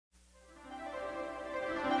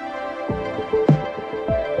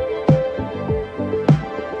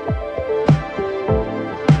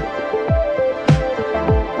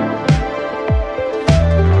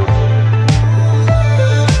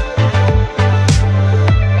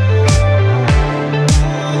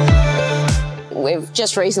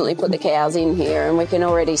just recently put the cows in here and we can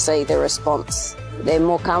already see the response. They're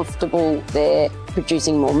more comfortable, they're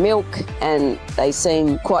producing more milk, and they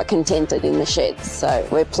seem quite contented in the sheds. So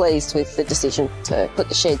we're pleased with the decision to put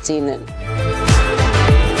the sheds in.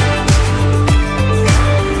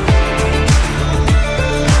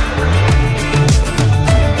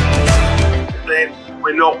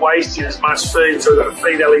 We're not wasting as much feed, so we've got a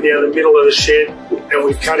feed alley down the middle of the shed, and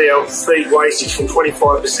we've cut our feed wastage from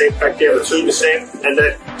 25% back down to 2%, and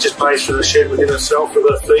that just pays for the shed within itself for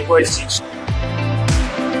the feed wastage.